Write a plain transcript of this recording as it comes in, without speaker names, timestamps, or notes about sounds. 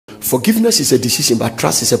Forgiveness is a decision, but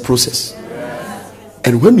trust is a process.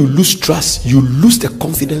 And when you lose trust, you lose the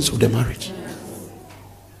confidence of the marriage.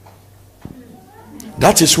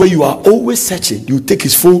 That is where you are always searching. You take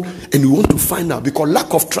his phone and you want to find out, because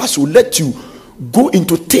lack of trust will let you go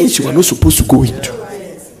into things you are not supposed to go into.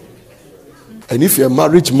 And if you're a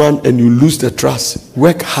married man and you lose the trust,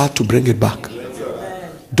 work hard to bring it back.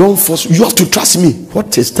 Don't force. You have to trust me.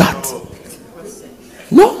 What is that?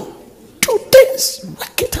 No. Do things.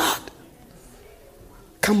 Work it hard.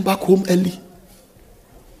 Come back home early.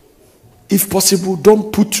 If possible,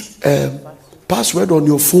 don't put a password on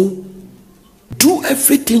your phone. Do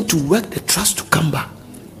everything to work the trust to come back.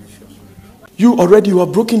 You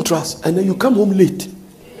have broken trust, and then you come home late.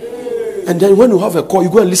 And then when you have a call, you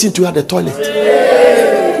go and listen to her at the toilet.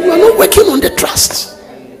 You are not working on the trust.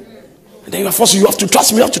 And then you are forced, you have to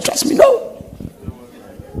trust me, No.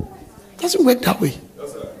 It doesn't work that way.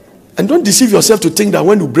 And don't deceive yourself to think that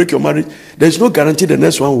when you break your marriage, there is no guarantee the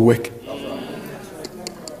next one will work.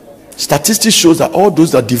 Statistics shows that all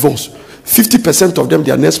those that divorce, 50% of them,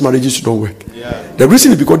 their next marriages don't work. The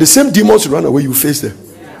reason is because the same demons run away, you face them.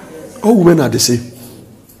 All women are the same.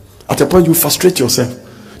 At a point, you frustrate yourself.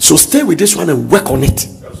 So stay with this one and work on it.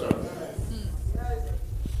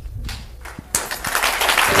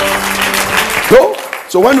 No?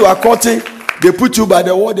 So when you are courting, they put you by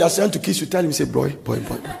the wall, they are trying to kiss you. Tell him, say, boy,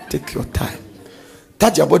 take your time.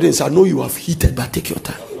 Touch your body and say, I know you have heated, but take your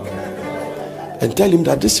time. And tell him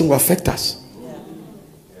that this thing will affect us.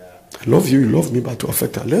 I love you, you love me, but to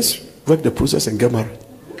affect us. Let's work the process and get married.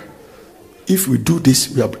 If we do this,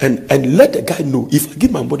 we have, and let the guy know, if I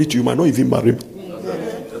give my body to you, I might not even marry me.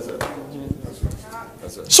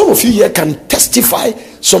 Some of you here can testify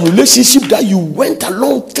some relationship that you went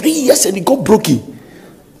along 3 years and it got broken.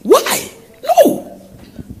 Why? No.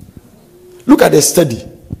 Look at the study.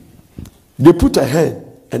 They put a hen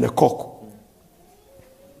and a cock.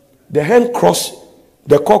 The hen crossed,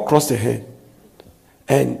 the cock crossed the hen.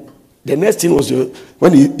 And the next thing was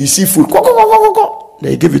when he see food,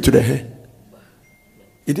 then he gave it to the hen.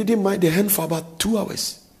 He didn't mind the hen for about 2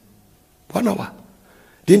 hours. 1 hour.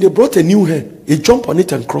 Then they brought a new hen. He jumped on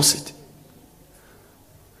it and crossed it.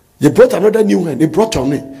 They brought another new hen. They brought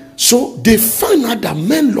on it. So they found out that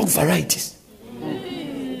men love varieties.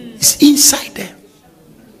 It's inside them.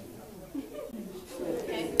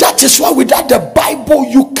 That is why without the Bible,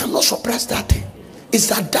 you cannot suppress that thing.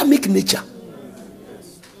 It's Adamic nature.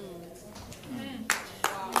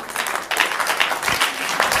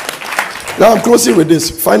 Now I'm closing with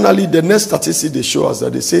this. Finally, the next statistic they show us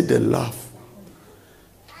that they say the love,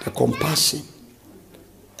 the compassion,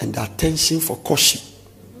 and the attention for caution.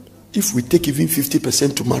 If we take even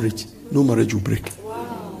 50% to marriage, no marriage will break.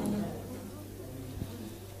 Wow.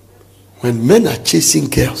 When men are chasing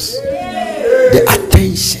girls, the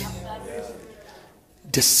attention,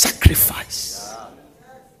 the sacrifice.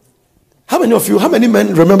 How many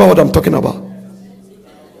men remember what I'm talking about?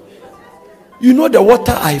 You know the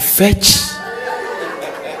water I fetch?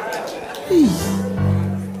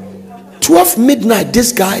 12 midnight,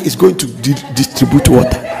 this guy is going to distribute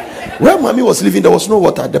water. Where mommy was living, there was no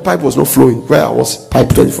water. The pipe was not flowing. Where I was, pipe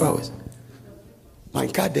 24 hours. My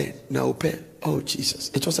car there, now pay. Oh, Jesus.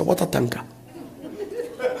 It was a water tanker.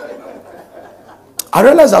 I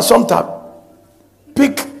realized that sometimes,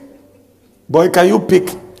 can you pick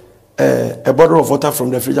a bottle of water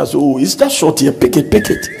from the fridge? I said, oh, is that short here? Pick it.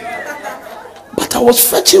 But I was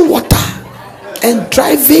fetching water and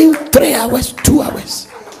driving 3 hours, 2 hours.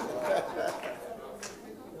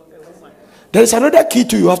 There is another key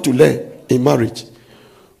to you have to learn in marriage.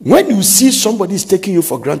 When you see somebody is taking you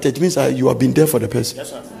for granted, it means that you have been there for the person. Yes,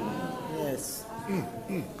 sir. Yes.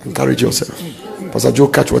 Encourage yourself. Pastor Joe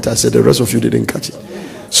catch what I said, the rest of you didn't catch it.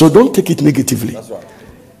 So don't take it negatively. That's right.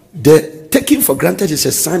 The taking for granted is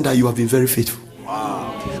a sign that you have been very faithful.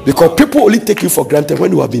 Wow. Because people only take you for granted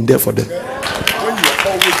when you have been there for them. When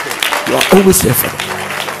you are always there for them.